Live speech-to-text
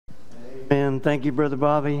And thank you, Brother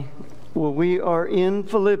Bobby. Well, we are in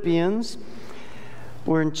Philippians.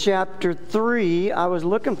 We're in chapter 3. I was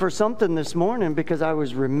looking for something this morning because I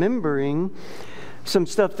was remembering some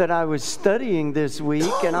stuff that I was studying this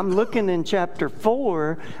week. And I'm looking in chapter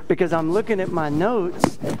 4 because I'm looking at my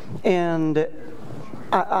notes. And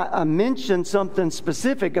I mentioned something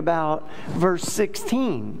specific about verse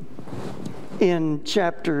 16 in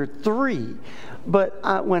chapter 3.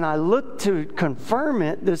 But when I looked to confirm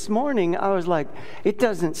it this morning, I was like, it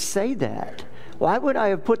doesn't say that. Why would I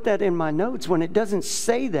have put that in my notes when it doesn't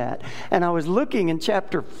say that? And I was looking in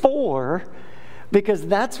chapter 4 because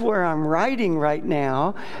that's where I'm writing right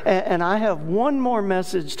now. And I have one more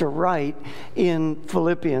message to write in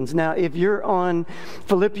Philippians. Now, if you're on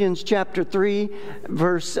Philippians chapter 3,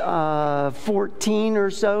 verse 14 or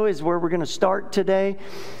so is where we're going to start today.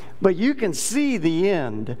 But you can see the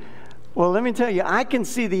end. Well, let me tell you, I can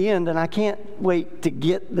see the end, and I can't wait to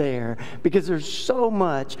get there because there's so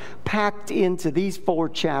much packed into these 4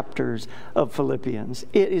 chapters of Philippians.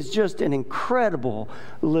 It is just an incredible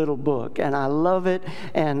little book, and I love it,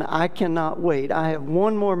 and I cannot wait. I have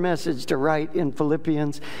one more message to write in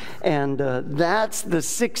Philippians, and that's the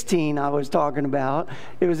 16 I was talking about.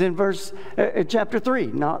 It was in chapter 3,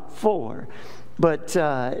 not 4. But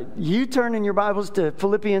you turn in your Bibles to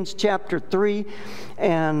Philippians chapter 3,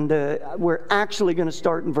 and we're actually going to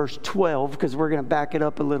start in verse 12 because we're going to back it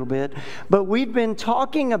up a little bit. But we've been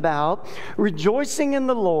talking about rejoicing in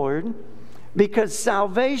the Lord because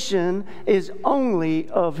salvation is only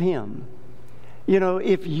of Him. You know,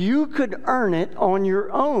 if you could earn it on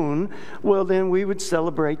your own, well, then we would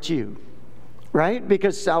celebrate you. Right?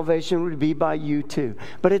 Because salvation would be by you too.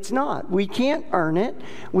 But it's not. We can't earn it.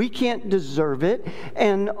 We can't deserve it.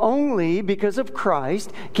 And only because of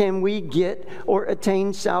Christ can we get or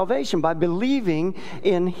attain salvation by believing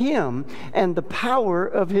in Him and the power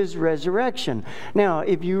of His resurrection. Now,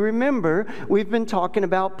 if you remember, we've been talking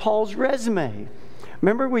about Paul's resume.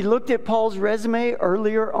 Remember, we looked at Paul's resume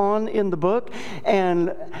earlier on in the book,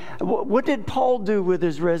 and what did Paul do with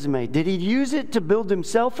his resume? Did he use it to build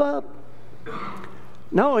himself up?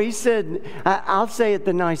 No, he said, I'll say it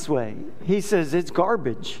the nice way. He says it's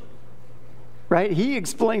garbage, right? He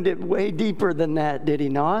explained it way deeper than that, did he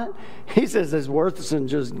not? He says it's worse than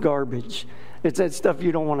just garbage. It's that stuff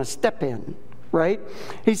you don't want to step in, right?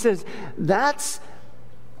 He says that's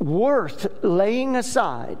worth laying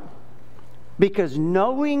aside because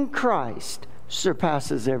knowing Christ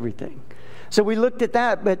surpasses everything. So we looked at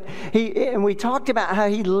that, and we talked about how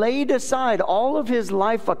he laid aside all of his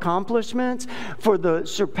life accomplishments for the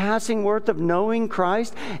surpassing worth of knowing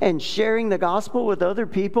Christ and sharing the gospel with other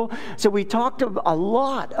people. So we talked a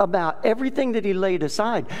lot about everything that he laid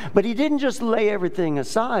aside, but he didn't just lay everything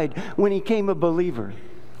aside when he became a believer.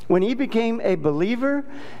 When he became a believer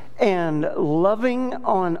and loving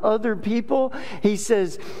on other people, he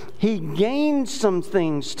says he gained some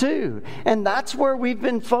things too. And that's where we've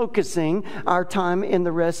been focusing our time in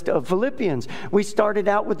the rest of Philippians. We started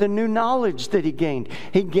out with the new knowledge that he gained.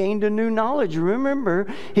 He gained a new knowledge. Remember,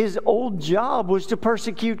 his old job was to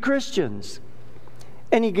persecute Christians.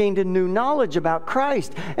 And he gained a new knowledge about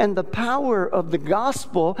Christ and the power of the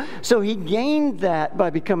gospel. So he gained that by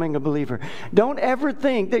becoming a believer. Don't ever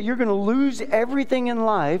think that you're going to lose everything in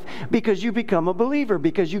life because you become a believer,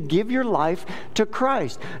 because you give your life to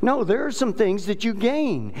Christ. No, there are some things that you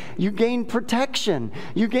gain. You gain protection.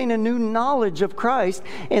 You gain a new knowledge of Christ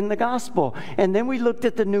in the gospel. And then we looked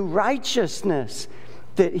at the new righteousness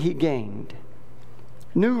that he gained.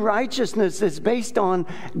 New righteousness is based on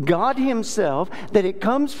God Himself, that it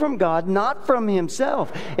comes from God, not from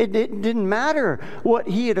himself. It didn't matter what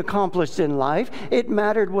he had accomplished in life. It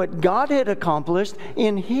mattered what God had accomplished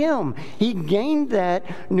in him. He gained that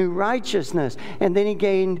new righteousness. And then he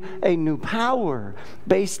gained a new power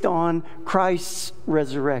based on Christ's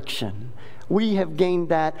resurrection. We have gained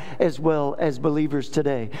that as well as believers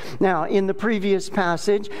today. Now, in the previous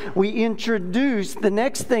passage, we introduced the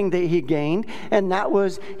next thing that he gained, and that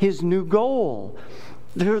was his new goal.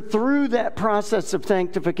 Through that process of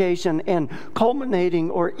sanctification and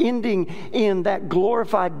culminating or ending in that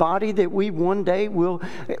glorified body that we one day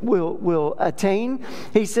will attain,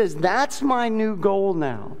 he says, that's my new goal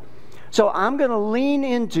now. So I'm going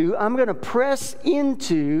to press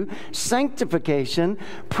into sanctification,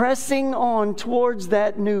 pressing on towards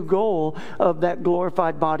that new goal of that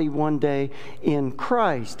glorified body one day in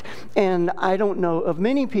Christ. And I don't know of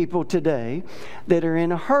many people today that are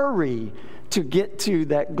in a hurry to get to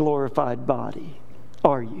that glorified body.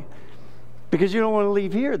 Are you? Because you don't want to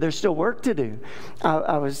leave here. There's still work to do.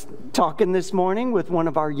 I was talking this morning with one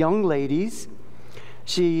of our young ladies.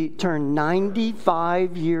 She turned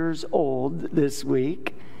 95 years old this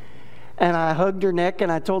week. And I hugged her neck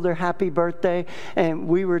and I told her happy birthday. And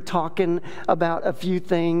we were talking about a few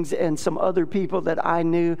things and some other people that I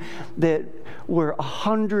knew that were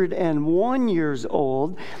 101 years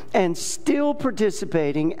old and still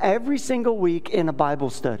participating every single week in a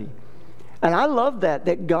Bible study. And I love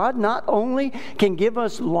that God not only can give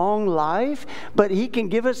us long life, but He can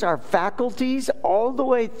give us our faculties all the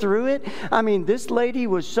way through it. I mean, this lady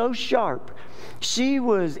was so sharp. She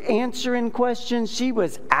was answering questions. She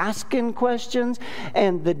was asking questions.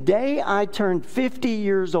 And the day I turned 50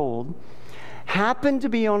 years old happened to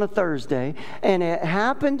be on a Thursday, and it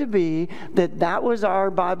happened to be that was our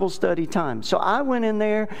Bible study time. So I went in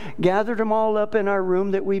there, gathered them all up in our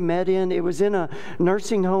room that we met in. It was in a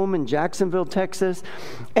nursing home in Jacksonville, Texas,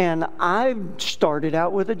 and I started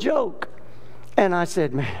out with a joke. And I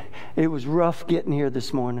said, man, it was rough getting here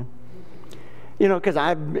this morning. You know, because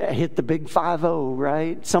I hit the big 5-0,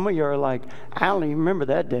 right? Some of you are like, I don't even remember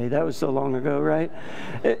that day. That was so long ago, right?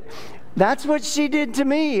 That's what she did to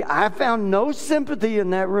me. I found no sympathy in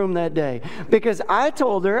that room that day because I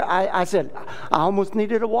told her, I said, I almost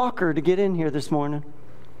needed a walker to get in here this morning.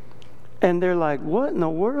 And they're like, what in the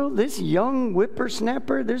world? This young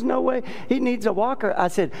whippersnapper, there's no way he needs a walker. I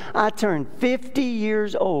said, I turned 50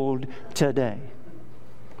 years old today.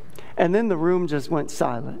 And then the room just went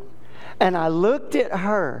silent. And I looked at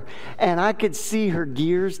her, and I could see her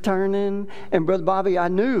gears turning. And Brother Bobby, I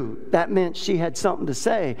knew that meant she had something to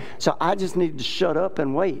say. So I just needed to shut up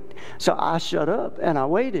and wait. So I shut up, and I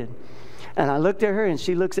waited. And I looked at her, and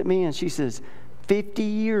she looks at me, and she says, 50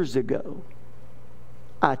 years ago,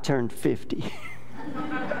 I turned 50.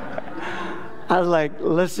 I was like,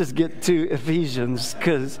 let's just get to Ephesians,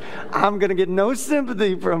 because I'm going to get no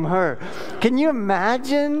sympathy from her. Can you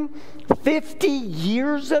imagine 50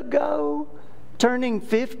 years ago turning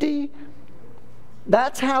 50?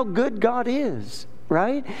 That's how good God is,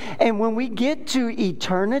 right? And when we get to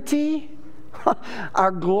eternity,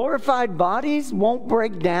 our glorified bodies won't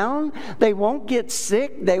break down. They won't get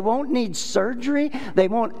sick. They won't need surgery. They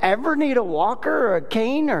won't ever need a walker or a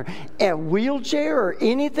cane or a wheelchair or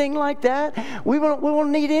anything like that. We won't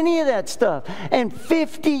need any of that stuff. And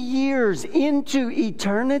 50 years into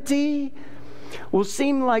eternity will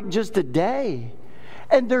seem like just a day.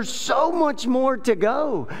 And there's so much more to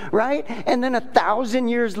go, right? And then 1,000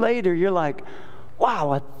 years later, you're like, wow,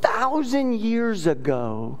 1,000 years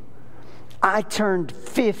ago, I turned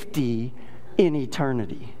 50 in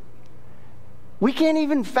eternity. We can't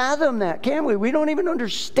even fathom that, can we? We don't even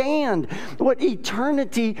understand what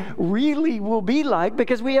eternity really will be like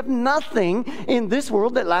because we have nothing in this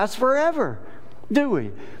world that lasts forever, do we?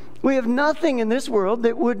 We have nothing in this world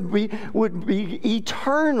that would be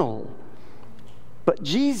eternal. But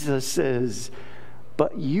Jesus says,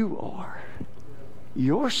 but you are.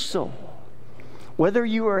 Your soul, whether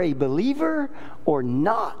you are a believer or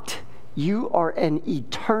not, you are an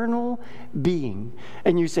eternal being.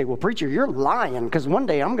 And you say, well, preacher, you're lying because one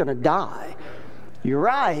day I'm going to die. You're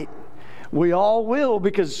right. We all will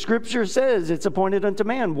because Scripture says it's appointed unto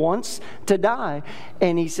man once to die.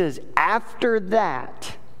 And He says, after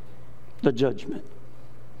that, the judgment.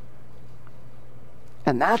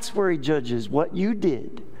 And that's where He judges what you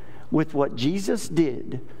did with what Jesus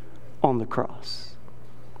did on the cross.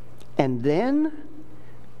 And then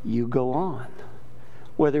you go on.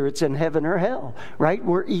 Whether it's in heaven or hell, right?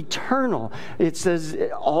 We're eternal. It says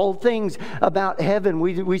all things about heaven.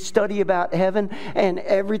 We study about heaven and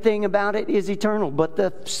everything about it is eternal. But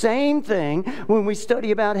the same thing when we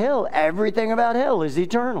study about hell, everything about hell is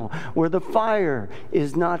eternal. Where the fire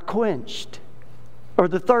is not quenched. Or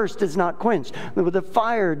the thirst is not quenched. The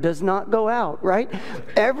fire does not go out, right?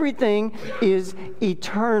 Everything is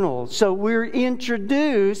eternal. So we're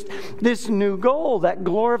introduced this new goal, that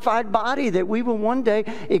glorified body that we will one day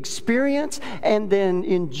experience and then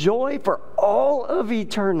enjoy for all of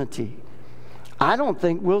eternity. I don't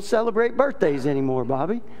think we'll celebrate birthdays anymore,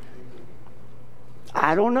 Bobby.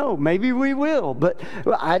 I don't know. Maybe we will, but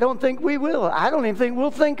I don't think we will. I don't even think we'll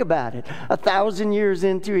think about it. 1,000 years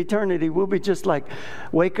into eternity, we'll be just like,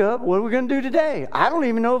 wake up, what are we going to do today? I don't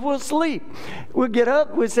even know if we'll sleep. We'll get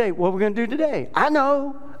up, we'll say, what are we going to do today? I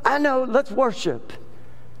know, let's worship.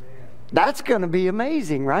 That's going to be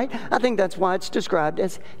amazing, right? I think that's why it's described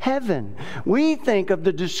as heaven. We think of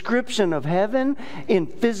the description of heaven in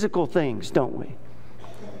physical things, don't we?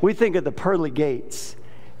 We think of the pearly gates.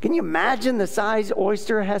 Can you imagine the size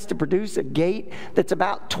oyster has to produce a gate that's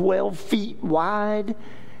about 12 feet wide?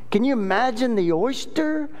 Can you imagine the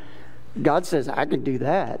oyster? God says, I can do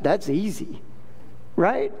that. That's easy.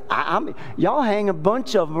 right? Y'all hang a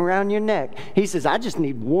bunch of them around your neck. He says, I just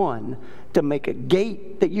need one to make a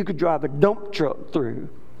gate that you could drive a dump truck through.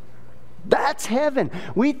 That's heaven.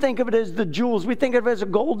 We think of it as the jewels. We think of it as a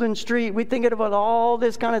golden street. We think of it as all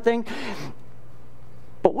this kind of thing.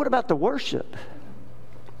 But what about the worship?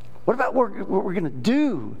 What about what we're going to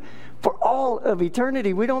do for all of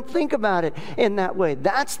eternity? We don't think about it in that way.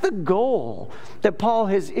 That's the goal that Paul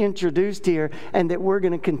has introduced here and that we're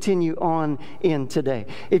going to continue on in today.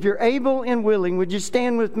 If you're able and willing, would you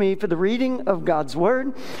stand with me for the reading of God's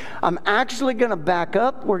Word? I'm actually going to back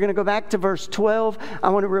up. We're going to go back to verse 12. I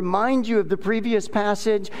want to remind you of the previous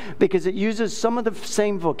passage because it uses some of the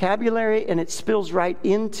same vocabulary and it spills right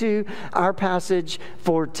into our passage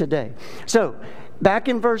for today. So, back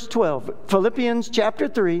in verse 12, Philippians chapter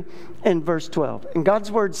 3 and verse 12. And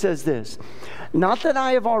God's Word says this, not that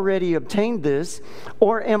I have already obtained this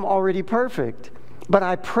or am already perfect, but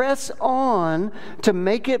I press on to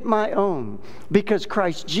make it my own, because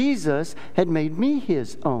Christ Jesus had made me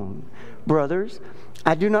his own. Brothers,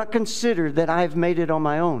 I do not consider that I have made it on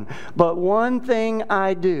my own, but one thing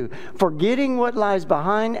I do, forgetting what lies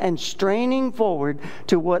behind and straining forward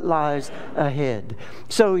to what lies ahead.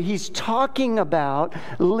 So he's talking about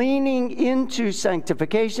leaning into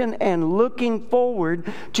sanctification and looking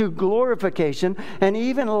forward to glorification, and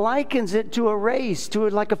even likens it to a race, to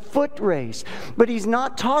like a foot race. But he's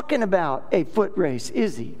not talking about a foot race,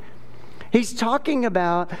 is he? He's talking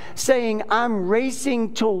about saying, I'm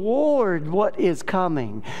racing toward what is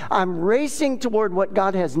coming. I'm racing toward what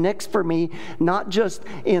God has next for me, not just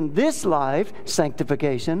in this life,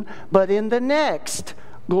 sanctification, but in the next,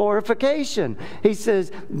 glorification. He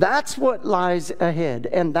says, that's what lies ahead.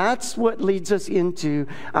 And that's what leads us into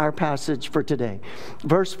our passage for today.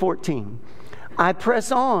 Verse 14. I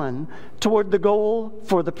press on toward the goal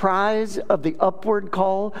for the prize of the upward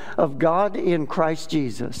call of God in Christ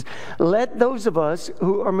Jesus. Let those of us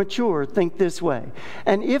who are mature think this way.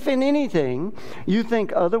 And if in anything you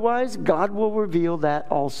think otherwise, God will reveal that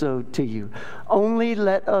also to you. Only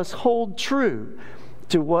let us hold true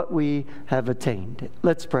to what we have attained.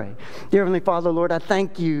 Let's pray. Dear Heavenly Father, Lord, I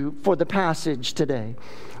thank you for the passage today.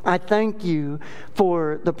 I thank you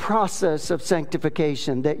for the process of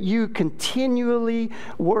sanctification, that you continually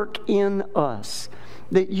work in us,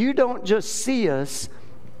 that you don't just see us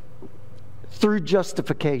through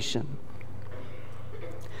justification,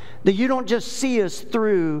 that you don't just see us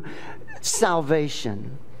through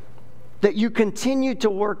salvation, that you continue to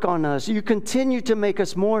work on us. You continue to make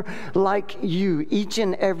us more like you each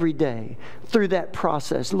and every day through that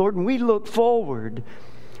process. Lord, we look forward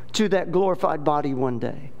to that glorified body one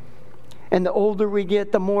day. And the older we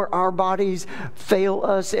get, the more our bodies fail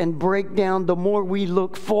us and break down, the more we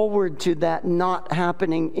look forward to that not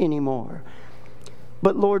happening anymore.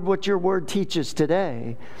 But Lord, what your word teaches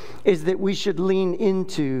today is that we should lean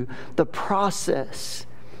into the process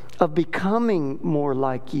of becoming more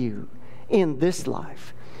like you in this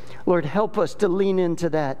life. Lord, help us to lean into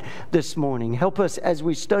that this morning. Help us as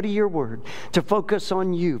we study your word to focus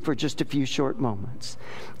on you for just a few short moments.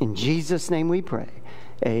 In Jesus' name we pray.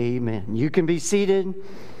 Amen. You can be seated.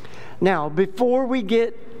 Now, before we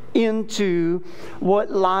get into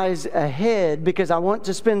what lies ahead, because I want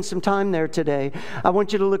to spend some time there today, I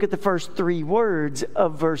want you to look at the first three words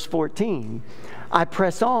of verse 14. I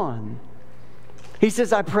press on. He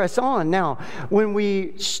says, I press on. Now, when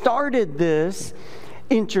we started this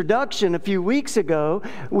introduction a few weeks ago,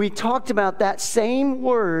 we talked about that same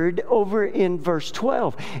word over in verse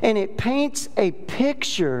 12. And it paints a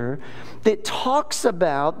picture that talks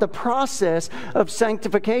about the process of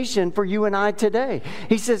sanctification for you and I today.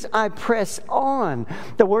 He says, I press on.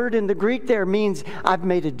 The word in the Greek there means I've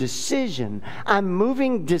made a decision. I'm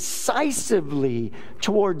moving decisively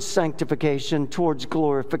towards sanctification, towards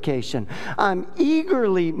glorification. I'm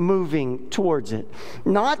eagerly moving towards it.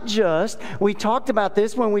 Not just, we talked about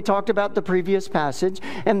this when we talked about the previous passage,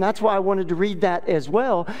 and that's why I wanted to read that as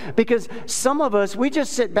well, because some of us, we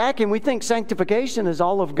just sit back and we think sanctification is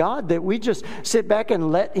all of God, that we just sit back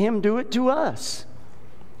and let him do it to us.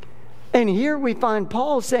 And here we find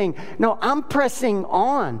Paul saying, no, I'm pressing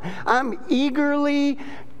on. I'm eagerly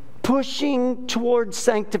pushing towards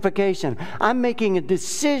sanctification. I'm making a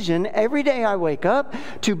decision every day I wake up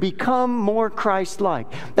to become more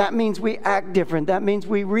Christ-like. That means we act different. That means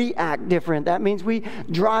we react different. That means we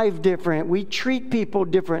drive different. We treat people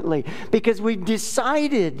differently because we've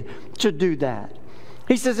decided to do that.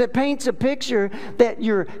 He says it paints a picture that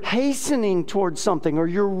you're hastening towards something or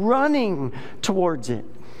you're running towards it.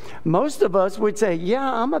 Most of us would say,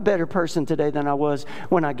 yeah, I'm a better person today than I was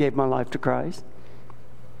when I gave my life to Christ.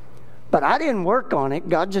 But I didn't work on it.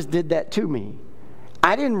 God just did that to me.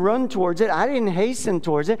 I didn't run towards it. I didn't hasten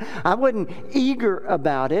towards it. I wasn't eager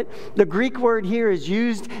about it. The Greek word here is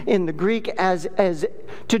used in the Greek as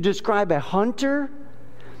to describe a hunter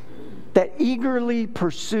that eagerly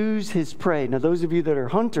pursues his prey. Now, those of you that are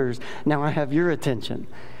hunters, now I have your attention,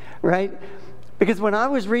 right? Because when I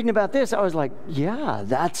was reading about this, I was like, yeah,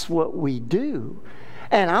 that's what we do.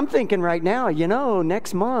 And I'm thinking right now,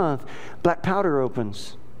 next month, Black Powder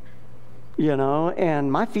opens,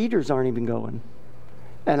 and my feeders aren't even going.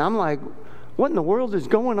 And I'm like, what in the world is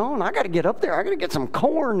going on? I got to get up there. I got to get some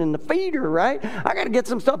corn in the feeder, right? I got to get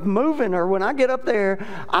some stuff moving, or when I get up there,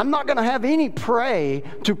 I'm not going to have any prey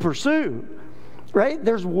to pursue, right?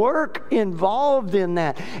 There's work involved in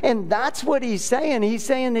that. And that's what he's saying. He's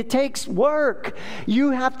saying it takes work.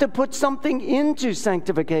 You have to put something into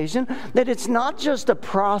sanctification, that it's not just a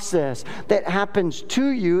process that happens to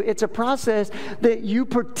you. It's a process that you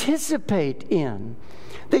participate in,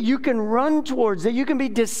 that you can run towards, that you can be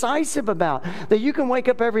decisive about, that you can wake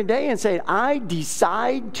up every day and say, I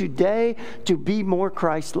decide today to be more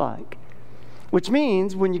Christ-like. Which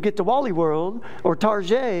means when you get to Wally World or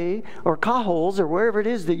Target or Cajols or wherever it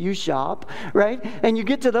is that you shop, right? And you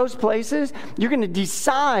get to those places, you're going to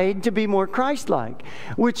decide to be more Christ-like.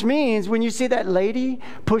 Which means when you see that lady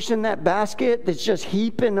pushing that basket that's just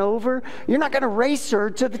heaping over, you're not going to race her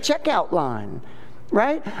to the checkout line.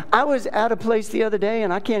 Right? I was at a place the other day,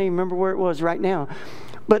 and I can't even remember where it was right now.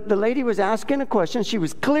 But the lady was asking a question. She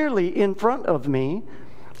was clearly in front of me.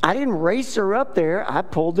 I didn't race her up there. I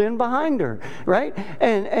pulled in behind her, right?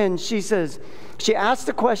 And she asked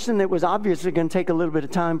a question that was obviously going to take a little bit of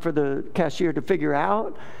time for the cashier to figure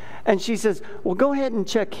out. And she says, well, go ahead and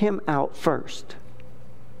check him out first.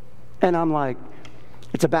 And I'm like,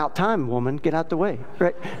 it's about time, woman. Get out the way,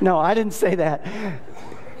 right? No, I didn't say that.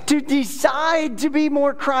 To decide to be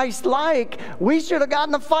more Christ-like, we should have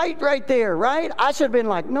gotten a fight right there, right? I should have been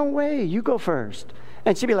like, no way, you go first.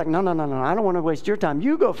 And she'd be like, no, I don't want to waste your time.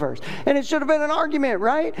 You go first. And it should have been an argument,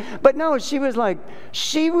 right? But no, she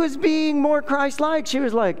was being more Christ-like. She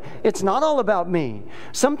was like, it's not all about me.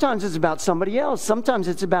 Sometimes it's about somebody else. Sometimes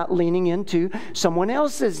it's about leaning into someone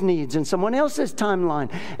else's needs and someone else's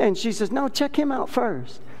timeline. And she says, no, check him out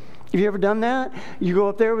first. Have you ever done that? You go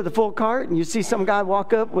up there with a full cart and you see some guy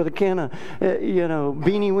walk up with a can of,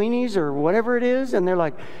 Beanie Weenies or whatever it is, and they're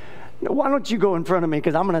like, why don't you go in front of me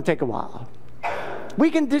because I'm going to take a while. We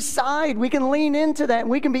can decide, we can lean into that, and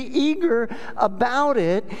we can be eager about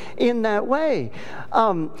it in that way.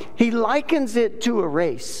 He likens it to a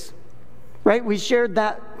race. Right? We shared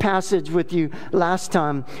that passage with you last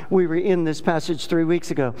time we were in this passage 3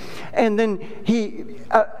 weeks ago. And then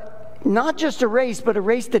not just a race, but a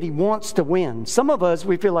race that he wants to win. Some of us,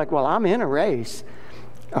 we feel like, well, I'm in a race,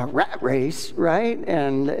 a rat race, right?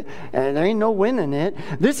 And there ain't no winning it.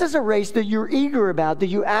 This is a race that you're eager about, that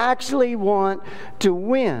you actually want to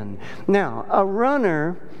win. Now, a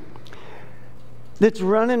runner that's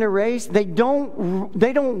running a race, they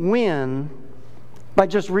don't win by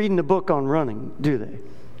just reading a book on running, do they?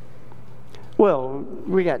 Well,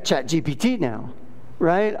 we got ChatGPT now,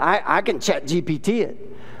 right? I can ChatGPT it.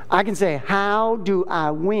 I can say, how do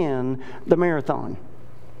I win the marathon?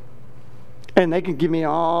 And they can give me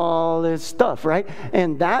all this stuff, right?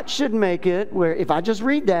 And that should make it where if I just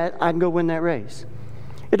read that, I can go win that race.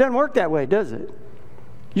 It doesn't work that way, does it?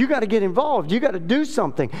 You got to get involved. You got to do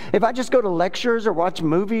something. If I just go to lectures or watch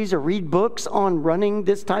movies or read books on running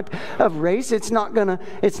this type of race, it's not gonna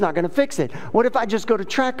fix it. What if I just go to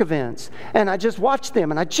track events and I just watch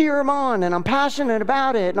them and I cheer them on and I'm passionate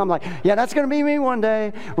about it and I'm like, yeah, that's gonna be me one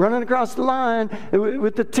day, running across the line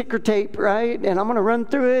with the ticker tape, right? And I'm gonna run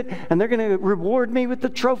through it and they're gonna reward me with the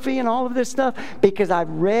trophy and all of this stuff because I've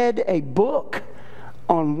read a book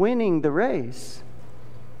on winning the race.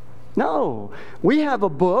 No, we have a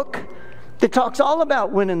book that talks all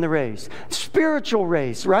about winning the race, spiritual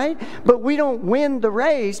race, right? But we don't win the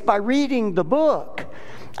race by reading the book.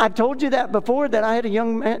 I've told you that before, that I had a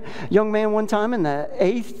young man one time in the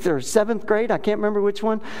 8th or 7th grade. I can't remember which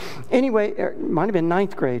one. Anyway, it might have been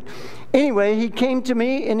 9th grade. Anyway, he came to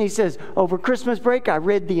me and he says, over Christmas break, I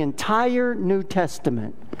read the entire New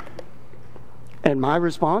Testament. And my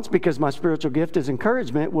response, because my spiritual gift is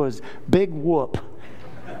encouragement, was big whoop.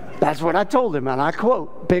 That's what I told him, and I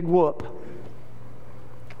quote, big whoop.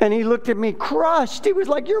 And he looked at me crushed. He was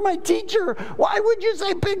like, you're my teacher. Why would you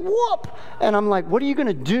say big whoop? And I'm like, what are you going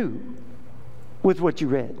to do with what you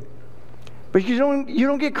read? But you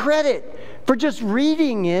don't get credit for just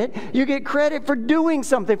reading it. You get credit for doing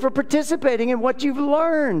something, for participating in what you've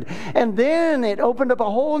learned. And then it opened up a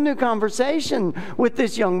whole new conversation with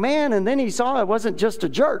this young man. And then he saw I wasn't just a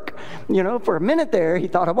jerk. For a minute there, he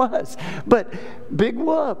thought I was. But big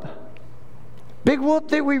whoop. Big whoop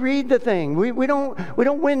that we read the thing. We don't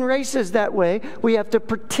win races that way. We have to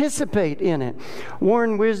participate in it.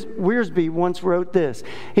 Warren Wiersbe once wrote this.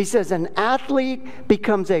 He says, an athlete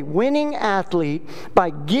becomes a winning athlete by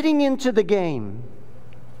getting into the game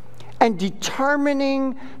and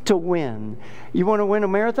determining to win. You want to win a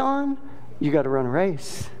marathon? You got to run a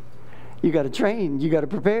race. You got to train, you got to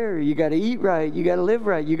prepare, you got to eat right, you got to live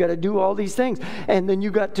right, you got to do all these things. And then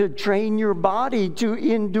you got to train your body to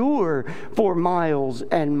endure for miles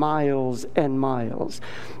and miles and miles.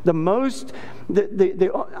 We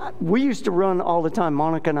used to run all the time,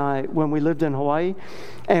 Monica and I, when we lived in Hawaii,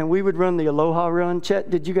 and we would run the Aloha Run.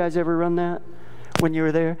 Chet, did you guys ever run that when you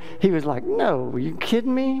were there? He was like, no, are you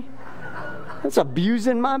kidding me? That's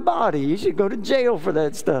abusing my body. You should go to jail for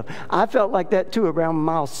that stuff. I felt like that too around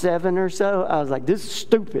mile 7 or so. I was like, this is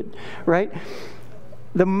stupid, right?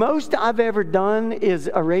 The most I've ever done is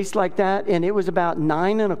a race like that, and it was about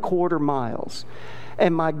 9.25 miles.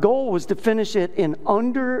 And my goal was to finish it in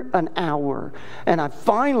under an hour. And I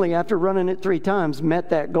finally, after running it 3 times,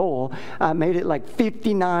 met that goal. I made it like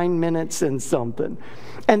 59 minutes and something.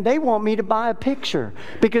 And they want me to buy a picture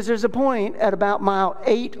because there's a point at about mile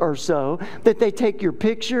 8 or so that they take your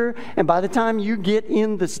picture. And by the time you get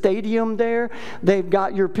in the stadium there, they've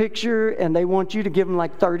got your picture and they want you to give them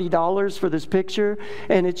like $30 for this picture.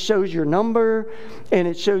 And it shows your number and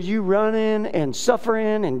it shows you running and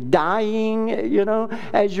suffering and dying,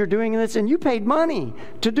 as you're doing this. And you paid money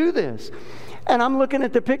to do this. And I'm looking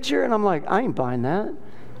at the picture and I'm like, I ain't buying that.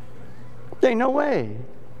 There ain't no way.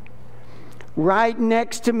 Right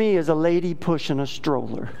next to me is a lady pushing a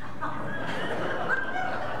stroller.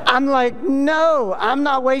 I'm like, no, I'm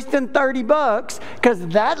not wasting $30 because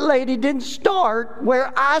that lady didn't start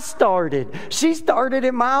where I started. She started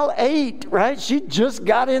at mile 8, right? She just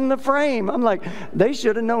got in the frame. I'm like, they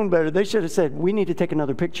should have known better. They should have said, we need to take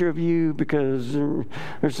another picture of you because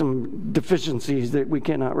there's some deficiencies that we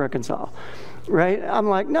cannot reconcile, right? I'm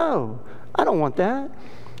like, no, I don't want that.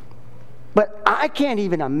 But I can't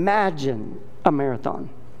even imagine a marathon.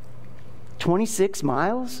 26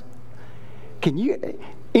 miles?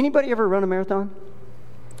 Anybody ever run a marathon?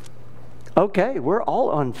 Okay, we're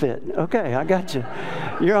all unfit. Okay, I got you.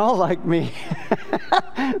 You're all like me.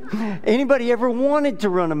 Anybody ever wanted to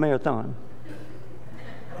run a marathon?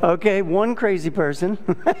 Okay, one crazy person.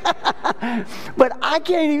 But I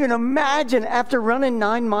can't even imagine after running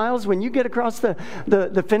 9 miles, when you get across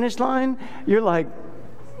the finish line, you're like,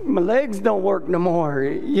 my legs don't work no more.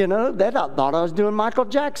 That I thought I was doing Michael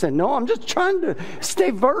Jackson. No, I'm just trying to stay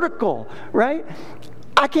vertical, right?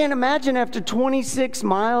 I can't imagine after 26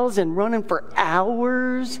 miles and running for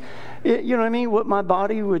hours, what my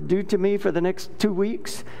body would do to me for the next 2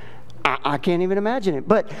 weeks. I can't even imagine it.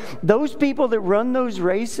 But those people that run those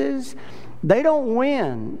races, they don't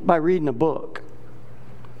win by reading a book.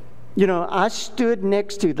 I stood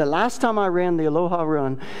next to, the last time I ran the Aloha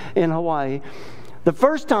Run in Hawaii, the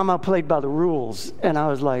first time I played by the rules, and I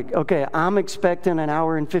was like, okay, I'm expecting an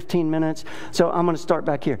hour and 15 minutes, so I'm going to start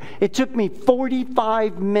back here. It took me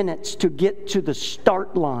 45 minutes to get to the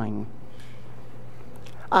start line.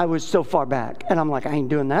 I was so far back, and I'm like, I ain't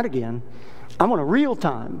doing that again. I want a real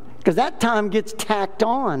time, because that time gets tacked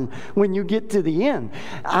on when you get to the end.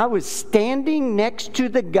 I was standing next to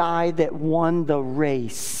the guy that won the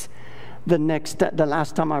race. The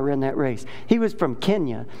last time I ran that race. He was from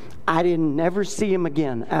Kenya. I didn't never see him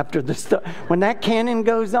again after the stuff. When that cannon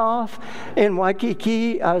goes off in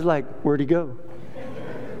Waikiki, I was like, where'd he go?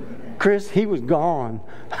 Chris, he was gone.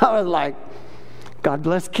 I was like, God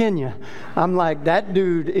bless Kenya. I'm like, that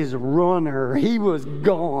dude is a runner. He was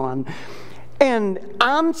gone. And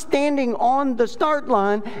I'm standing on the start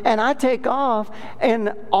line, and I take off,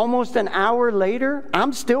 and almost an hour later,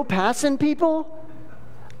 I'm still passing people.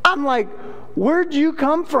 I'm like, where'd you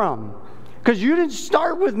come from? Because you didn't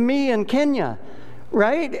start with me in Kenya,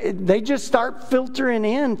 right? They just start filtering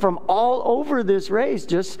in from all over this race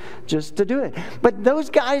just to do it. But those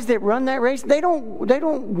guys that run that race, they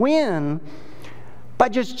don't win by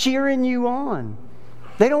just cheering you on.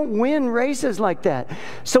 They don't win races like that.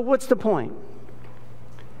 So what's the point?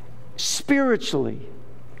 Spiritually,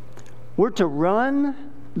 we're to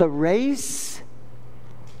run the race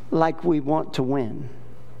like we want to win.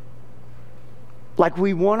 Like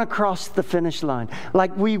we want to cross the finish line.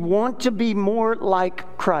 Like we want to be more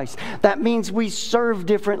like Christ. That means we serve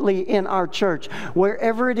differently in our church.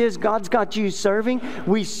 Wherever it is God's got you serving,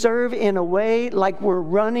 we serve in a way like we're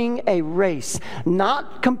running a race.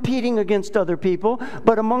 Not competing against other people,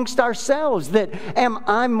 but amongst ourselves. That, am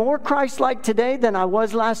I more Christ-like today than I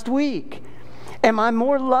was last week? Am I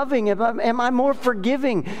more loving? Am I more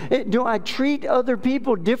forgiving? Do I treat other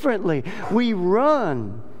people differently? We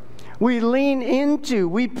run. We lean into,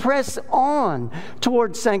 we press on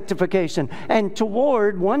toward sanctification and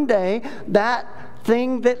toward one day that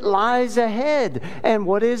thing that lies ahead. And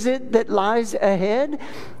what is it that lies ahead?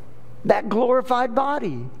 That glorified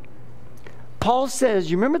body. Paul says,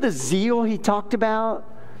 you remember the zeal he talked about?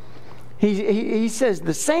 He says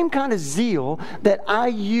the same kind of zeal that I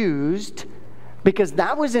used, because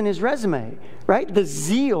that was in his resume, right? The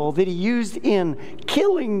zeal that he used in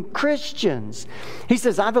killing Christians. He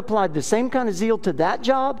says, I've applied the same kind of zeal to that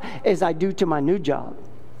job as I do to my new job.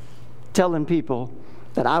 Telling people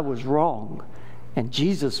that I was wrong and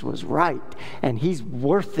Jesus was right and he's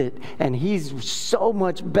worth it and he's so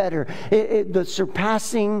much better. The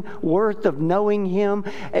surpassing worth of knowing him,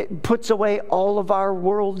 it puts away all of our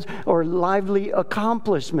world's or lively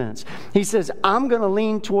accomplishments. He says, I'm going to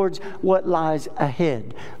lean towards what lies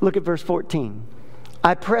ahead. Look at verse 14.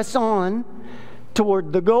 I press on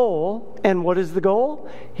toward the goal. And what is the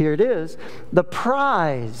goal? Here it is. The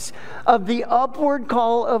prize of the upward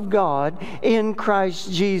call of God in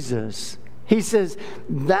Christ Jesus. He says,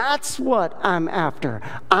 that's what I'm after.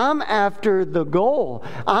 I'm after the goal.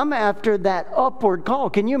 I'm after that upward call.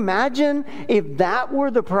 Can you imagine if that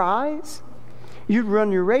were the prize? You'd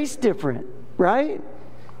run your race different, right?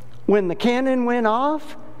 When the cannon went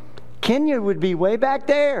off, Kenya would be way back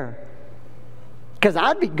there. Because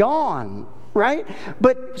I'd be gone, right?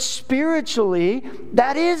 But spiritually,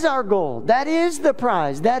 that is our goal. That is the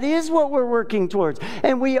prize. That is what we're working towards.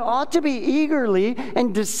 And we ought to be eagerly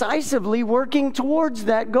and decisively working towards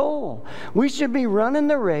that goal. We should be running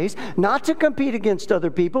the race, not to compete against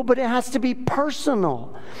other people, but it has to be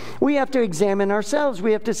personal. We have to examine ourselves.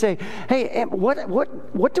 We have to say, hey,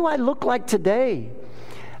 what do I look like today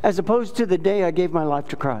as opposed to the day I gave my life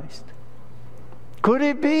to Christ? Could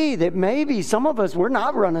it be that maybe some of us, we're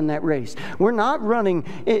not running that race? We're not running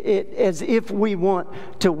it as if we want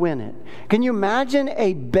to win it. Can you imagine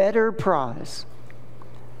a better prize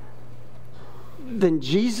than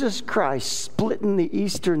Jesus Christ splitting the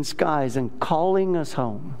eastern skies and calling us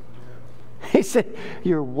home? He said,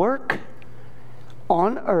 your work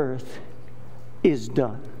on earth is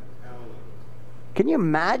done. Can you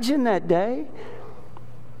imagine that day?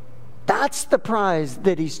 That's the prize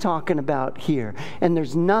that he's talking about here. And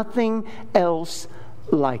there's nothing else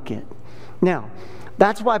like it. Now,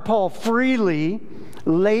 that's why Paul freely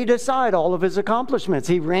laid aside all of his accomplishments.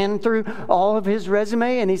 He ran through all of his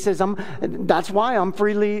resume and he says, that's why I'm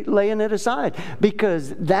freely laying it aside. Because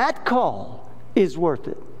that call is worth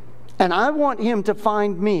it. And I want him to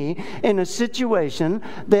find me in a situation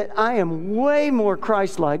that I am way more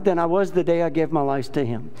Christ-like than I was the day I gave my life to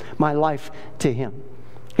him.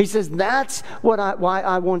 He says, that's why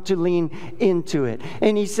I want to lean into it.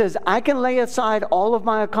 And he says, I can lay aside all of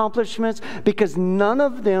my accomplishments because none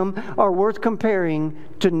of them are worth comparing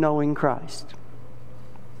to knowing Christ.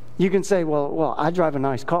 You can say, well, I drive a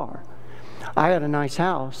nice car. I got a nice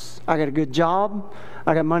house. I got a good job.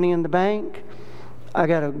 I got money in the bank. I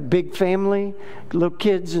got a big family, little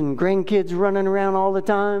kids and grandkids running around all the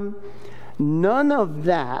time. None of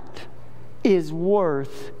that is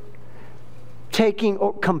worth taking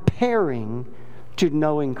or comparing to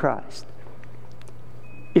knowing Christ.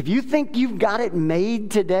 If you think you've got it made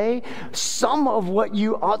today, some of what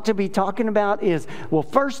you ought to be talking about is, well,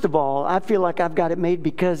 first of all, I feel like I've got it made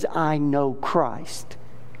because I know Christ.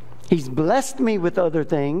 He's blessed me with other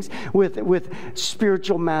things, with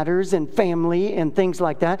spiritual matters and family and things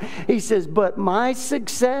like that. He says, but my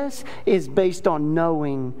success is based on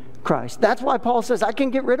knowing Christ. That's why Paul says, I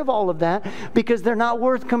can get rid of all of that because they're not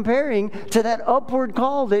worth comparing to that upward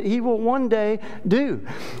call that he will one day do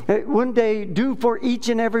for each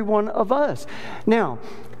and every one of us. Now,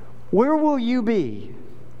 where will you be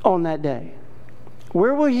on that day?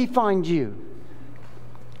 Where will he find you?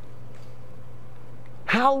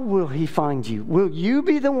 How will he find you? Will you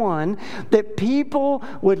be the one that people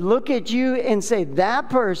would look at you and say, that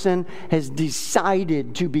person has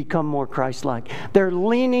decided to become more Christ-like? They're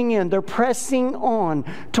leaning in, they're pressing on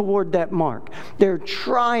toward that mark. They're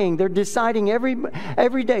trying, they're deciding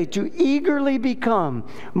every day to eagerly become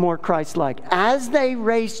more Christ-like as they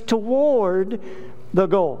race toward the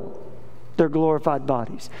goal, their glorified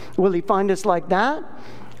bodies. Will he find us like that?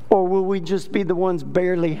 Or will we just be the ones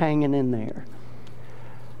barely hanging in there?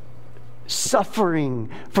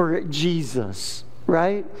 Suffering for Jesus,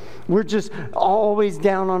 right? We're just always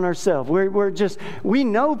down on ourselves. We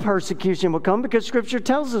know persecution will come because Scripture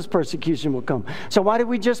tells us persecution will come. So why do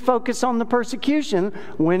we just focus on the persecution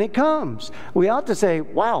when it comes? We ought to say,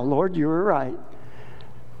 wow, Lord, you were right.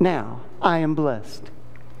 Now, I am blessed,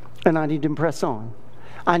 and I need to press on.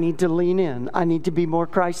 I need to lean in. I need to be more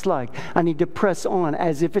Christ-like. I need to press on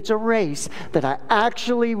as if it's a race that I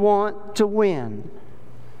actually want to win.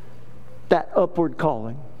 That upward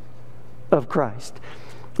calling of Christ.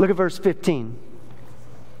 Look at verse 15.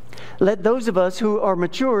 Let those of us who are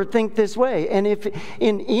mature think this way. And if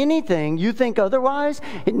in anything you think otherwise,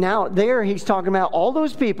 now there he's talking about all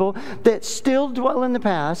those people that still dwell in the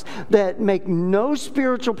past, that make no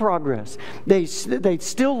spiritual progress. They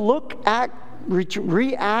still look, act,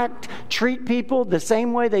 react, treat people the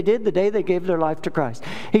same way they did the day they gave their life to Christ.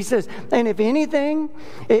 He says, and if in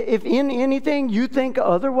anything you think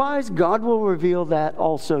otherwise, God will reveal that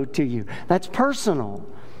also to you. That's personal.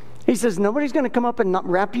 He says, nobody's going to come up and not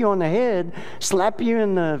wrap you on the head, slap you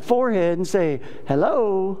in the forehead and say,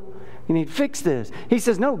 hello, you need to fix this. He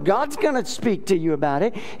says, no, God's going to speak to you about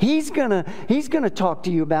it. He's going to talk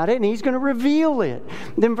to you about it, and He's going to reveal it.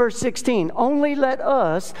 Then verse 16, only let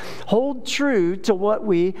us hold true to what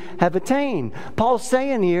we have attained. Paul's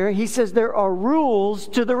saying here, he says there are rules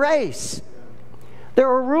to the race. There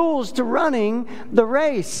are rules to running the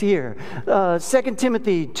race here. 2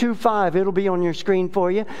 Timothy 2:5, it'll be on your screen for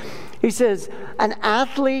you. He says, an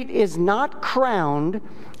athlete is not crowned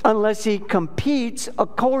unless he competes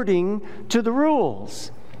according to the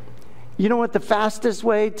rules. You know what the fastest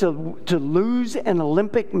way to lose an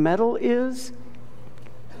Olympic medal is?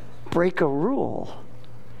 Break a rule.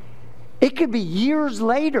 It could be years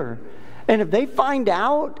later. And if they find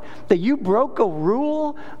out that you broke a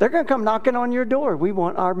rule, they're going to come knocking on your door. We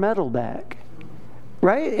want our medal back.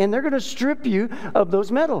 Right? And they're going to strip you of those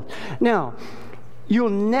medals. Now, you'll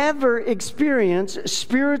never experience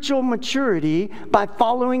spiritual maturity by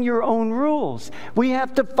following your own rules. We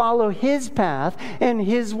have to follow His path and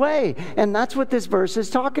His way. And that's what this verse is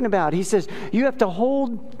talking about. He says, you have to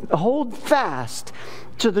hold fast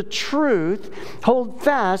to the truth, hold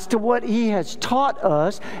fast to what He has taught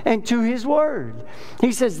us and to His Word.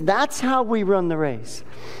 He says that's how we run the race.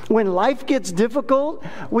 When life gets difficult,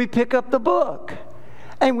 we pick up the book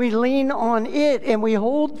and we lean on it and we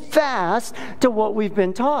hold fast to what we've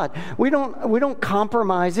been taught. We don't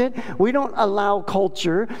compromise it. We don't allow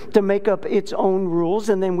culture to make up its own rules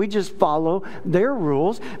and then we just follow their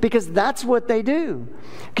rules because that's what they do.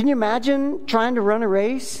 Can you imagine trying to run a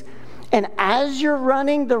race? And as you're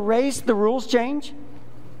running the race, the rules change?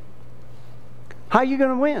 How are you going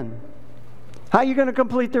to win? How are you going to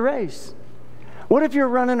complete the race? What if you're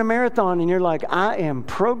running a marathon and you're like, I am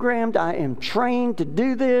programmed, I am trained to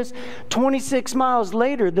do this. 26 miles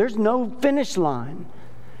later, there's no finish line.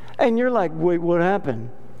 And you're like, wait, what happened?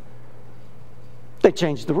 They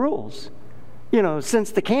changed the rules. You know,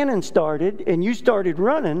 since the cannon started and you started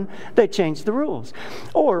running, they changed the rules.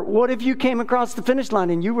 Or what if you came across the finish line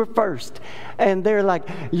and you were first? And they're like,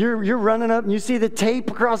 you're running up and you see the tape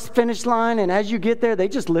across the finish line, and as you get there, they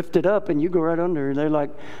just lift it up and you go right under. They're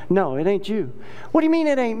like, no, it ain't you. What do you mean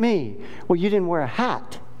it ain't me? Well, you didn't wear a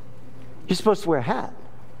hat. You're supposed to wear a hat.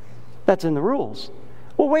 That's in the rules.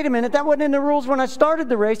 Well, wait a minute, that wasn't in the rules when I started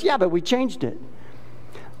the race. Yeah, but we changed it.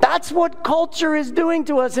 That's what culture is doing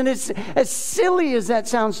to us. And it's as silly as that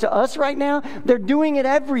sounds to us right now, they're doing it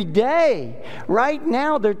every day. Right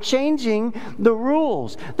now, they're changing the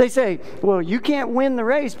rules. They say, well, you can't win the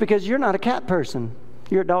race because you're not a cat person.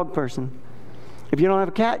 You're a dog person. If you don't have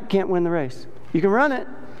a cat, you can't win the race. You can run it.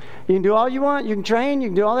 You can do all you want. You can train. You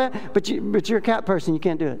can do all that. But you're a cat person. You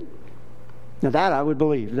can't do it. Now, that I would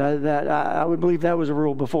believe. I would believe that was a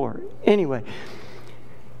rule before. Anyway.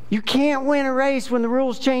 You can't win a race when the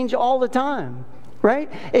rules change all the time,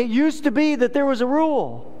 right? It used to be that there was a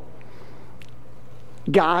rule.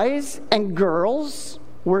 Guys and girls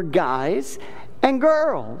were guys and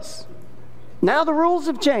girls. Now the rules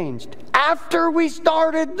have changed. After we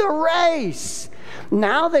started the race,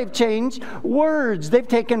 now they've changed words. They've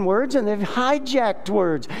taken words and they've hijacked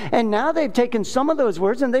words. And now they've taken some of those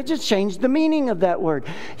words and they just changed the meaning of that word.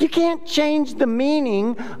 You can't change the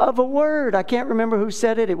meaning of a word. I can't remember who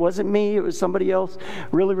said it. It wasn't me. It was somebody else.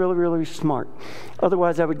 Really, really, really smart.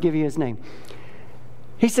 Otherwise, I would give you his name.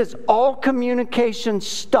 He says, all communication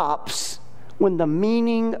stops when the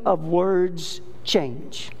meaning of words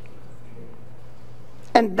change.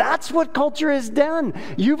 And that's what culture has done.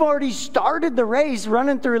 You've already started the race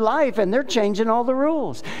running through life, and they're changing all the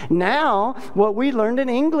rules. Now, what we learned in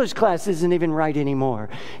English class isn't even right anymore.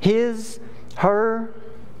 His, her,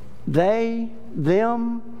 they,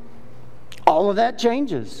 them, all of that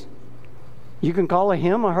changes. You can call a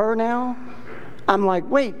him a her now. I'm like,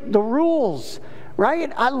 wait, the rules,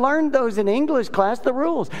 right? I learned those in English class, the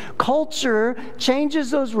rules. Culture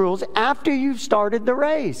changes those rules after you've started the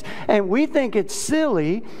race. And we think it's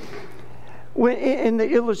silly in the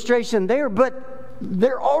illustration there, but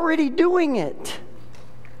they're already doing it.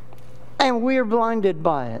 And we're blinded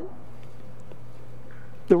by it.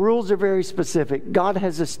 The rules are very specific. God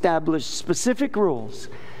has established specific rules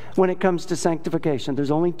when it comes to sanctification.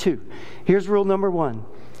 There's only 2. Here's rule number 1.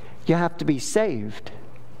 You have to be saved.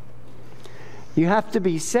 You have to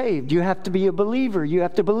be saved. You have to be a believer. You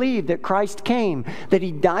have to believe that Christ came, that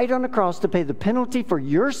He died on the cross to pay the penalty for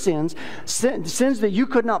your sins that you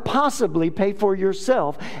could not possibly pay for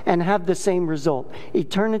yourself, and have the same result,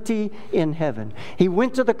 eternity in heaven. He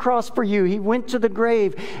went to the cross for you. He went to the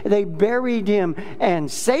grave. They buried Him, and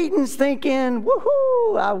Satan's thinking,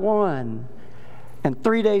 woohoo, I won. And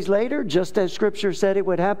 3 days later, just as Scripture said it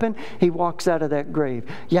would happen, he walks out of that grave.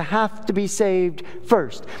 You have to be saved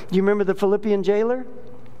first. Do you remember the Philippian jailer?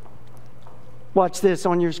 Watch this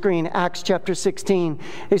on your screen, Acts chapter 16.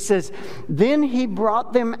 It says, "Then he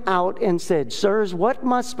brought them out and said, 'Sirs, what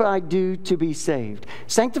must I do to be saved?'"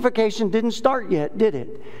 Sanctification didn't start yet, did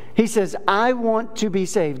it? He says, "I want to be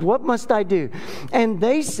saved. What must I do?" And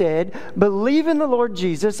they said, "Believe in the Lord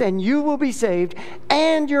Jesus and you will be saved,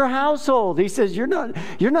 and your household." He says, you're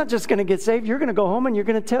not just going to get saved. You're going to go home and you're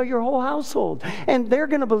going to tell your whole household. And they're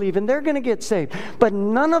going to believe and they're going to get saved. But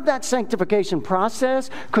none of that sanctification process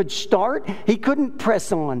could start. He couldn't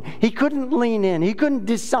press on. He couldn't lean in. He couldn't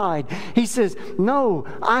decide. He says, "No,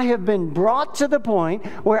 I have been brought to the point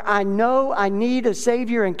where I know I need a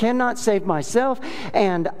Savior and cannot save myself.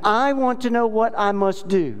 And I want to know what I must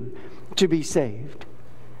do to be saved."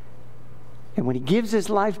 And when he gives his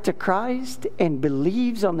life to Christ and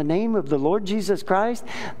believes on the name of the Lord Jesus Christ,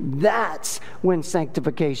 that's when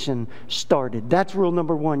sanctification started. That's rule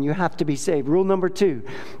number 1. You have to be saved. Rule number 2,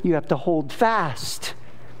 you have to hold fast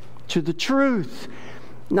to the truth.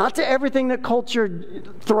 Not to everything that culture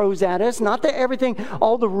throws at us, not to everything,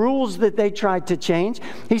 all the rules that they tried to change.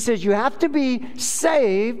 He says you have to be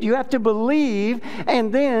saved, you have to believe,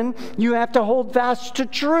 and then you have to hold fast to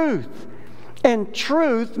truth. And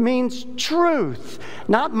truth means truth.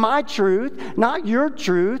 Not my truth, not your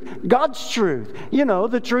truth, God's truth. You know,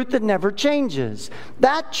 the truth that never changes.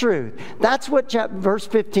 That truth. That's what verse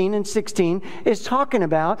 15 and 16 is talking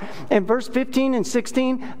about. And verse 15 and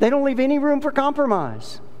 16, they don't leave any room for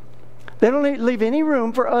compromise. They don't leave any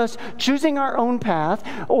room for us choosing our own path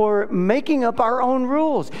or making up our own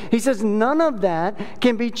rules. He says none of that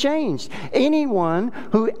can be changed. Anyone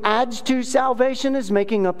who adds to salvation is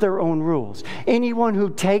making up their own rules. Anyone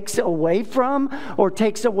who takes away from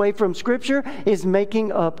Scripture is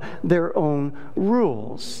making up their own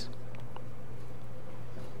rules.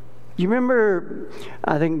 You remember,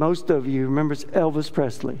 I think most of you remember Elvis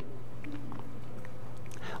Presley.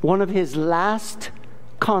 One of his last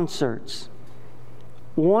concerts,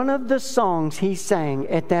 one of the songs he sang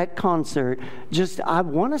at that concert, I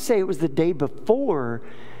want to say it was the day before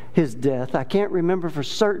his death. I can't remember for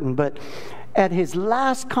certain, but at his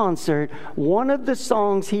last concert, one of the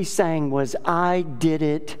songs he sang was "I Did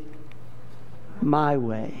It My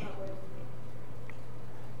Way."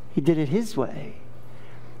 He did it his way.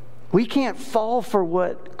 We can't fall for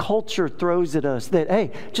what culture throws at us, that,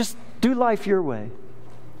 hey, just do life your way.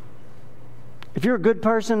 If you're a good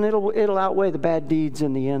person, it'll outweigh the bad deeds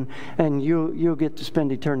in the end, and you'll get to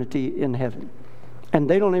spend eternity in heaven. And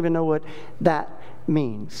they don't even know what that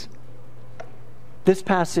means. This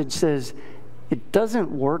passage says it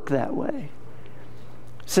doesn't work that way.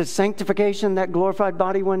 It says sanctification, that glorified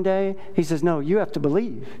body one day. He says, no, you have to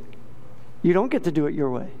believe. You don't get to do it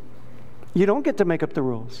your way. You don't get to make up the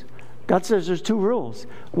rules. God says there's 2 rules.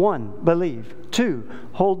 1, believe. 2,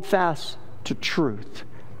 hold fast to truth.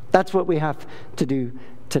 That's what we have to do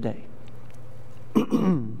today.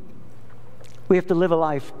 We have to live a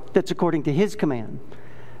life that's according to His command,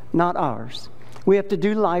 not ours. We have to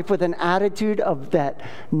do life with an attitude of that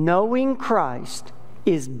knowing Christ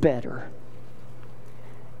is better.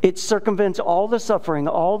 It circumvents all the suffering,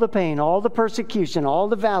 all the pain, all the persecution, all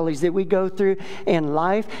the valleys that we go through in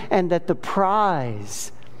life, and that the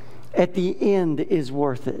prize at the end is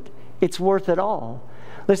worth it. It's worth it all.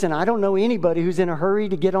 Listen, I don't know anybody who's in a hurry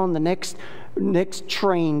to get on the next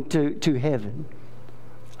train to heaven.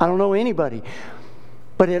 I don't know anybody.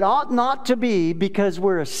 But it ought not to be because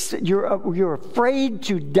you're afraid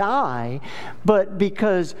to die, but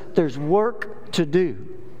because there's work to do.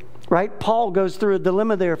 Right? Paul goes through a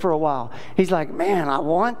dilemma there for a while. He's like, man, I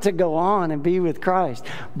want to go on and be with Christ,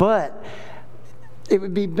 but it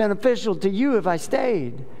would be beneficial to you if I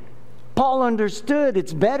stayed. Paul understood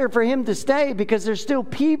it's better for him to stay because there's still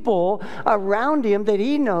people around him that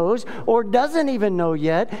he knows or doesn't even know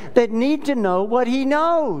yet that need to know what he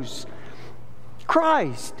knows.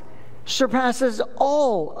 Christ surpasses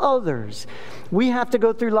all others. We have to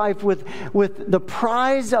go through life with the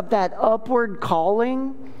prize of that upward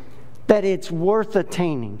calling, that it's worth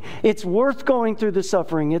attaining. It's worth going through the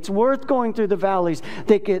suffering. It's worth going through the valleys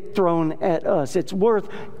that get thrown at us. It's worth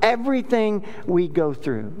everything we go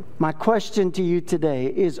through. My question to you today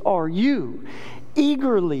is, are you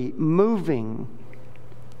eagerly moving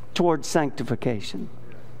toward sanctification,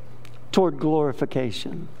 toward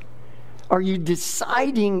glorification? Are you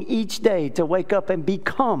deciding each day to wake up and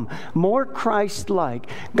become more Christ-like?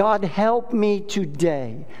 God, help me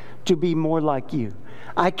today to be more like you.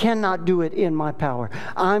 I cannot do it in my power.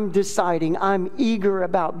 I'm deciding. I'm eager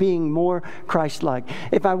about being more Christ-like.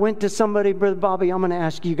 If I went to somebody, Brother Bobby, I'm going to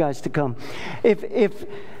ask you guys to come.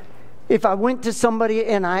 If I went to somebody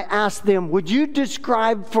and I asked them, would you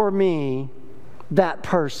describe for me that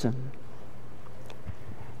person?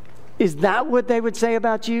 Is that what they would say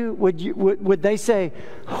about you? Would they say,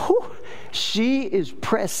 she is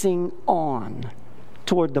pressing on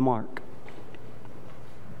toward the mark?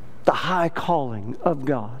 The high calling of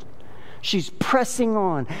God. She's pressing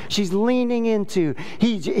on. She's leaning into.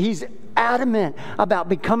 He's adamant about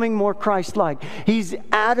becoming more Christ-like. He's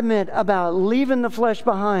adamant about leaving the flesh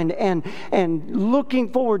behind and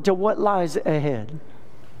looking forward to what lies ahead.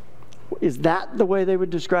 Is that the way they would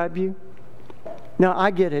describe you? Now,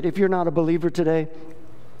 I get it. If you're not a believer today,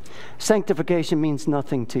 sanctification means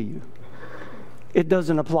nothing to you. It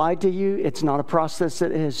doesn't apply to you. It's not a process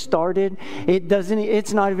that has started.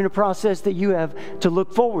 It's not even a process that you have to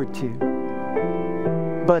look forward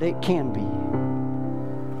to. But it can be.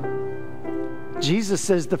 Jesus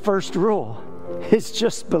says the first rule is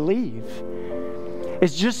just believe.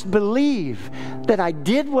 It's just believe that I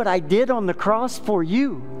did what I did on the cross for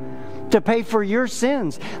you, to pay for your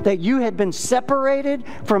sins, that you had been separated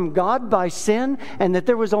from God by sin, and that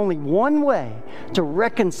there was only one way to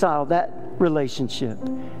reconcile that relationship.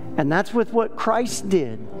 And that's with what Christ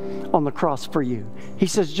did on the cross for you. He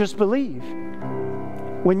says, just believe.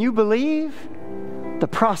 When you believe, the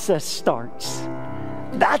process starts.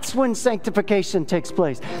 That's when sanctification takes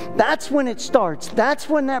place. That's when it starts. That's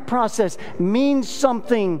when that process means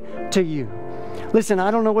something to you. Listen,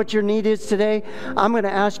 I don't know what your need is today. I'm going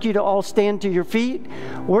to ask you to all stand to your feet.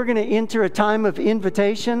 We're going to enter a time of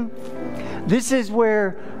invitation. This is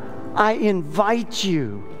where I invite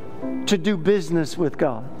you to do business with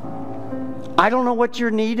God. I don't know what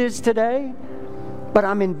your need is today, but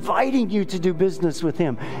I'm inviting you to do business with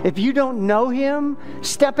Him. If you don't know Him,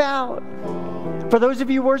 step out. For those of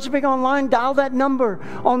you worshiping online, dial that number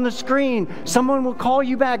on the screen. Someone will call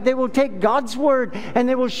you back. They will take God's word and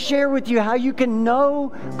they will share with you how you can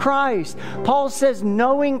know Christ. Paul says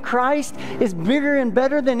knowing Christ is bigger and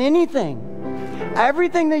better than anything.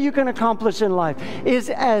 Everything that you can accomplish in life is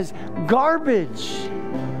as garbage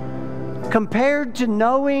compared to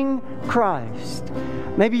knowing Christ.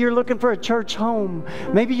 Maybe you're looking for a church home.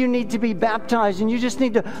 Maybe you need to be baptized and you just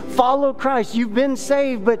need to follow Christ. You've been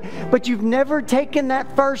saved, but you've never taken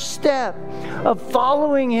that first step of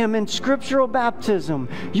following Him in scriptural baptism.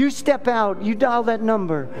 You step out, you dial that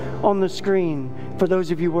number on the screen for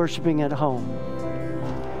those of you worshiping at home.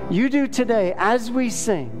 You do today, as we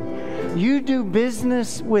sing, you do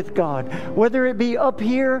business with God. Whether it be up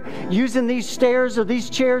here, using these stairs or these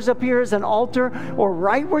chairs up here as an altar, or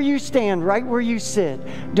right where you stand, right where you sit.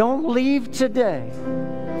 Don't leave today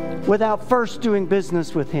without first doing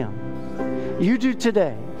business with Him. You do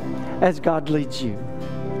today as God leads you.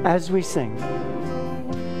 As we sing.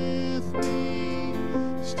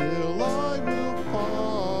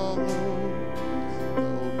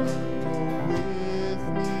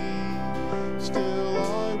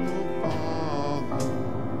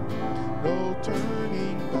 No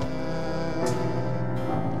turning back.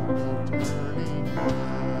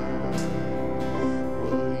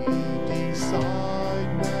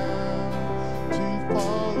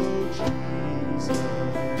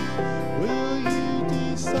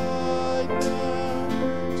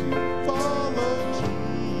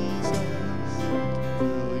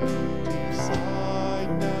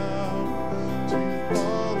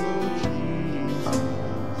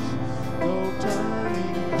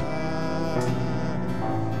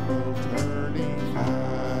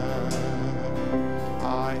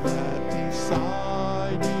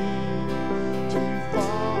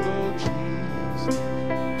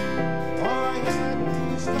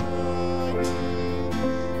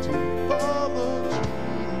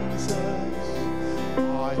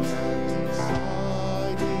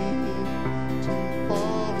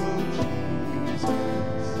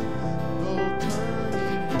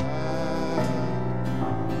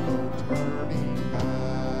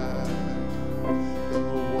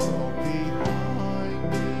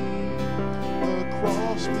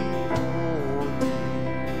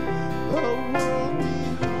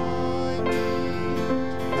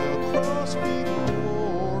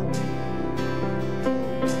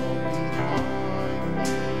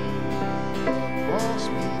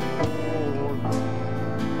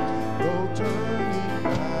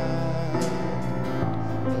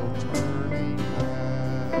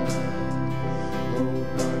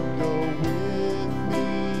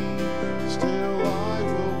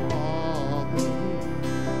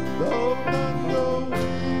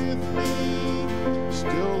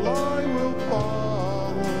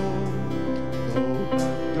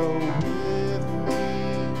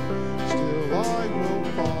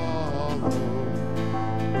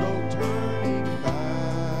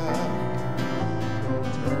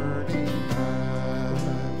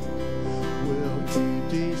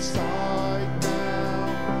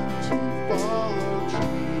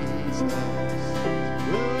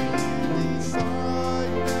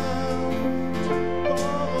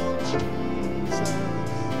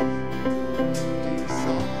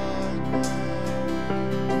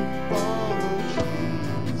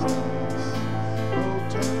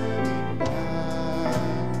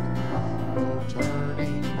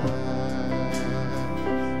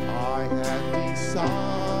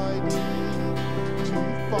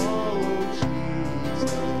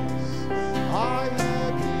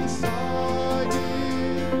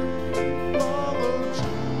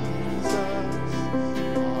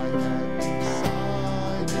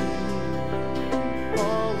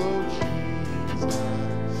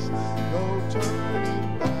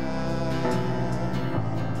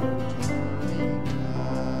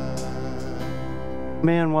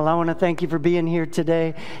 Man, well, I want to thank you for being here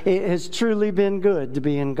today. It has truly been good to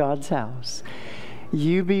be in God's house.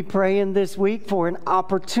 You be praying this week for an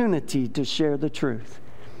opportunity to share the truth.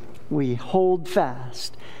 We hold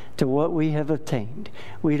fast to what we have obtained.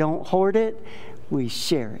 We don't hoard it, we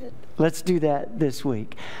share it. Let's do that this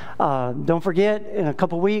week. Don't forget, in a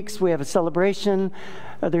couple weeks, we have a celebration.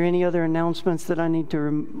 Are there any other announcements that I need to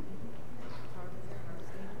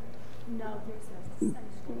No, there's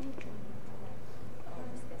a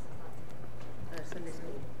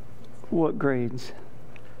What grades?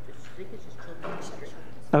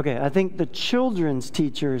 Okay, I think the children's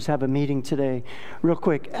teachers have a meeting today, real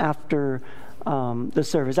quick, after the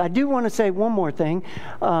service. I do want to say one more thing,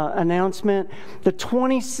 announcement. The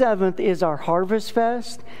 27th is our Harvest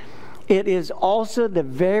Fest. It is also the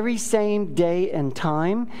very same day and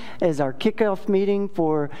time as our kickoff meeting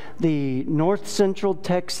for the North Central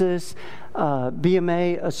Texas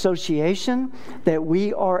BMA Association that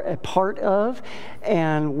we are a part of,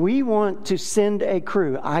 and we want to send a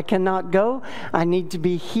crew. I cannot go. I need to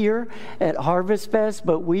be here at Harvest Fest,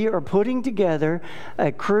 but we are putting together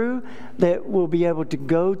a crew that will be able to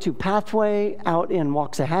go to Pathway out in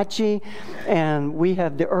Waxahachie, and we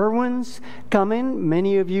have the Irwins coming.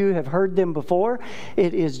 Many of you have heard them before.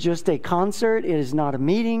 It is just a concert. It is not a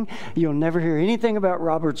meeting. You'll never hear anything about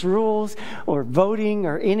Robert's Rules or voting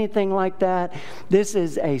or anything like that. This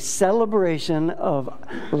is a celebration of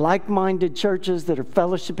like-minded churches that are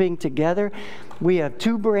fellowshipping together. We have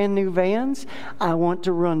 2 brand new vans. I want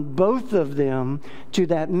to run both of them to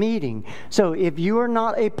that meeting. So if you are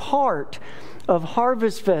not a part of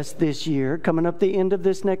Harvest Fest this year, coming up the end of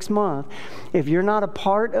this next month, if you're not a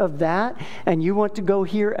part of that and you want to go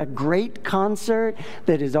hear a great concert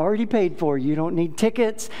that is already paid for, you don't need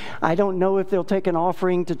tickets. I don't know if they'll take an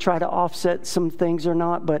offering to try to offset some things or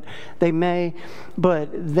not, but they may. But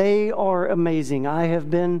they are amazing. I've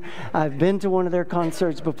been to one of their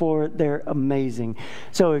concerts before. They're amazing.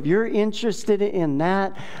 So if you're interested in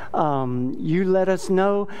that, you let us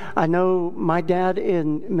know. I know my dad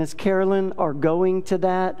and Miss Carolyn are going to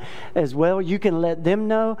that as well. You can let them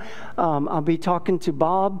know. I'll be talking to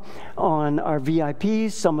Bob on our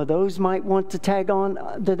VIPs. Some of those might want to tag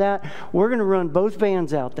on to that. We're going to run both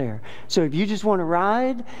vans out there. So if you just want to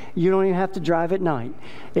ride, you don't even have to drive at night.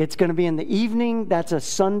 It's going to be in the evening. That's a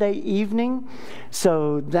Sunday evening.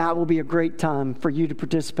 So that will be a great time for you to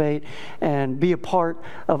participate and be a part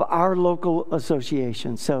of our local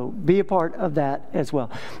association. So be a part of that as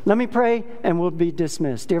well. Let me pray and we'll be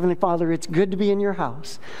dismissed. Dear Heavenly Father, it's good to be in your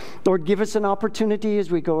house. Lord, give us an opportunity as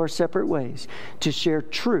we go our separate ways to share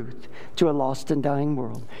truth to a lost and dying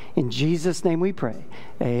world. In Jesus' name we pray.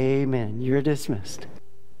 Amen. You're dismissed.